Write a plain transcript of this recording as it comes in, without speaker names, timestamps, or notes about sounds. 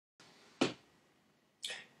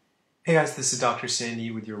Hey guys, this is Dr. Sandy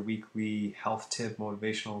with your weekly health tip,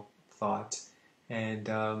 motivational thought. And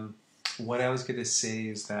what I was going to say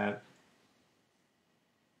is that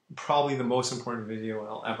probably the most important video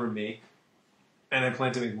I'll ever make, and I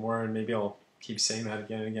plan to make more, and maybe I'll keep saying that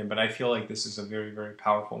again and again, but I feel like this is a very, very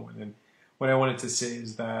powerful one. And what I wanted to say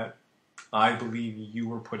is that I believe you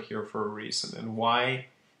were put here for a reason. And why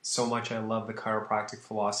so much I love the chiropractic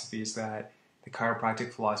philosophy is that the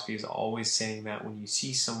chiropractic philosophy is always saying that when you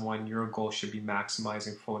see someone, your goal should be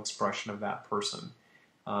maximizing full expression of that person.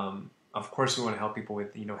 Of course, we want to help people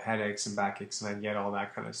with headaches and backaches, and I get all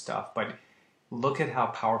that kind of stuff. But look at how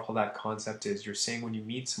powerful that concept is. You're saying when you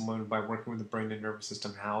meet someone by working with the brain and nervous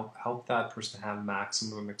system, how help that person have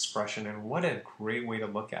maximum expression, and what a great way to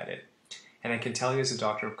look at it. And I can tell you as a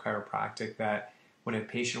doctor of chiropractic that when a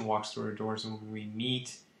patient walks through our doors and when we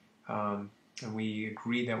meet and we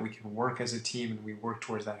agree that we can work as a team and we work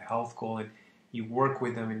towards that health goal, and you work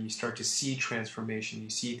with them and you start to see transformation,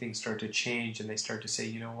 you see things start to change, and they start to say,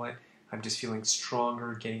 you know what, I'm just feeling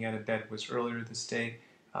stronger, getting out of bed was earlier this day,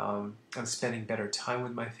 I'm spending better time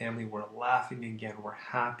with my family, we're laughing again, we're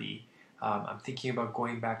happy, I'm thinking about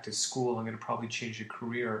going back to school, I'm going to probably change a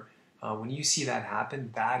career. When you see that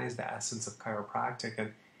happen, that is the essence of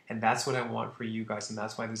chiropractic, and that's what I want for you guys, and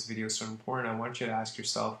that's why this video is so important. I want you to ask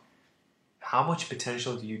yourself, how much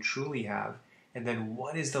potential do you truly have? And then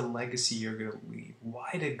what is the legacy you're going to leave? Why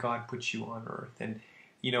did God put you on earth? And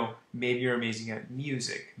maybe you're amazing at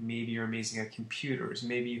music, maybe you're amazing at computers,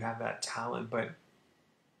 maybe you have that talent, but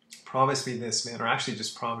promise me this, man, or actually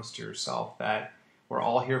just promise to yourself that we're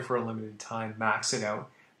all here for a limited time, max it out,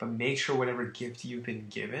 but make sure whatever gift you've been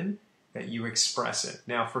given, that you express it.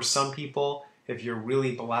 Now, for some people, if you're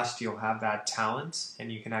really blessed, you'll have that talent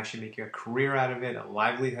and you can actually make a career out of it, a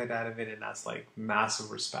livelihood out of it, and that's like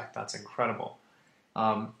massive respect. That's incredible.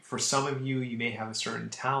 For some of you, you may have a certain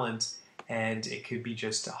talent and it could be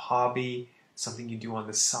just a hobby, something you do on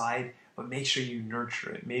the side, but make sure you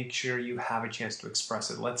nurture it. Make sure you have a chance to express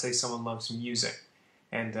it. Let's say someone loves music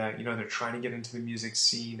and they're trying to get into the music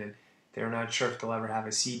scene and they're not sure if they'll ever have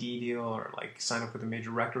a CD deal or like sign up with a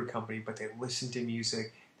major record company, but they listen to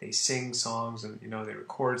music, they sing songs, and they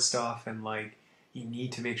record stuff, and like you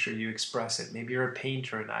need to make sure you express it. Maybe you're a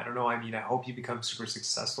painter, and I don't know. I mean, I hope you become super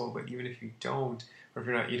successful, but even if you don't, or if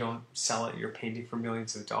you're not, you don't sell it. You're painting for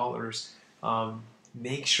millions of dollars.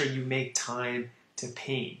 Make sure you make time to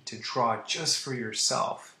paint, to draw, just for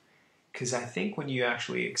yourself. Because I think when you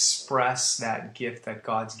actually express that gift that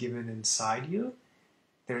God's given inside you,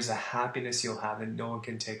 there's a happiness you'll have that no one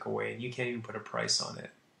can take away, and you can't even put a price on it.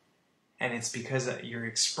 And it's because you're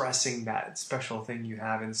expressing that special thing you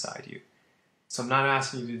have inside you. So I'm not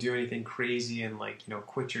asking you to do anything crazy and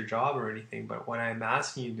quit your job or anything, but what I'm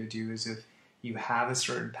asking you to do is, if you have a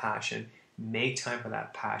certain passion, make time for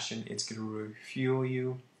that passion. It's going to refuel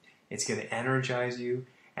you, it's going to energize you,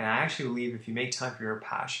 and I actually believe if you make time for your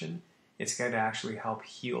passion, it's going to actually help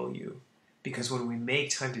heal you. Because when we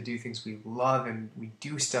make time to do things we love and we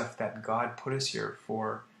do stuff that God put us here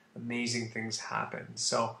for, amazing things happen.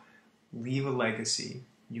 So leave a legacy.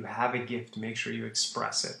 You have a gift, make sure you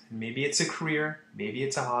express it. And maybe it's a career, maybe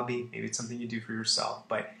it's a hobby, maybe it's something you do for yourself,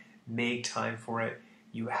 but make time for it.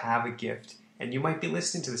 You have a gift. And you might be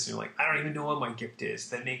listening to this and you're like, I don't even know what my gift is.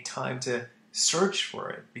 Then make time to search for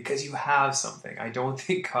it because you have something. I don't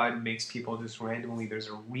think God makes people just randomly. There's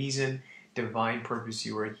a reason, divine purpose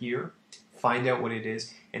you are here. Find out what it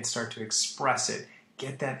is and start to express it.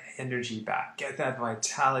 Get that energy back. Get that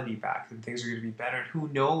vitality back. And things are going to be better. And who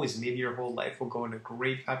knows, maybe your whole life will go in a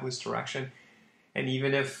great, fabulous direction. And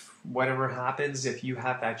even if whatever happens, if you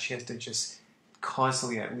have that chance to just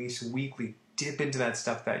constantly, at least weekly, dip into that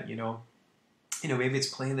stuff that, maybe it's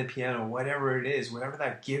playing the piano, whatever it is, whatever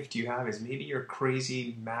that gift you have is. Maybe you're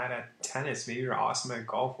crazy mad at tennis. Maybe you're awesome at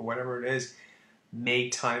golf or whatever it is.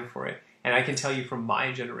 Make time for it. And I can tell you from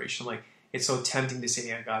my generation, it's so tempting to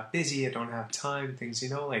say, I got busy, I don't have time, things,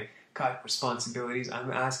 got responsibilities. I'm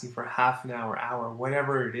asking for half an hour,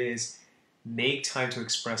 whatever it is. Make time to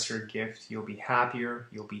express your gift. You'll be happier,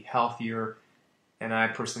 you'll be healthier, and I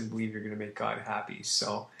personally believe you're going to make God happy.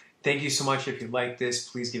 So thank you so much. If you like this,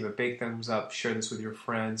 please give a big thumbs up, share this with your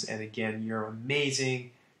friends, and again, you're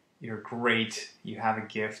amazing, you're great, you have a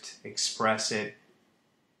gift, express it.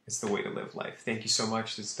 It's the way to live life. Thank you so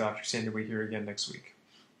much. This is Dr. Sandy. We're here again next week.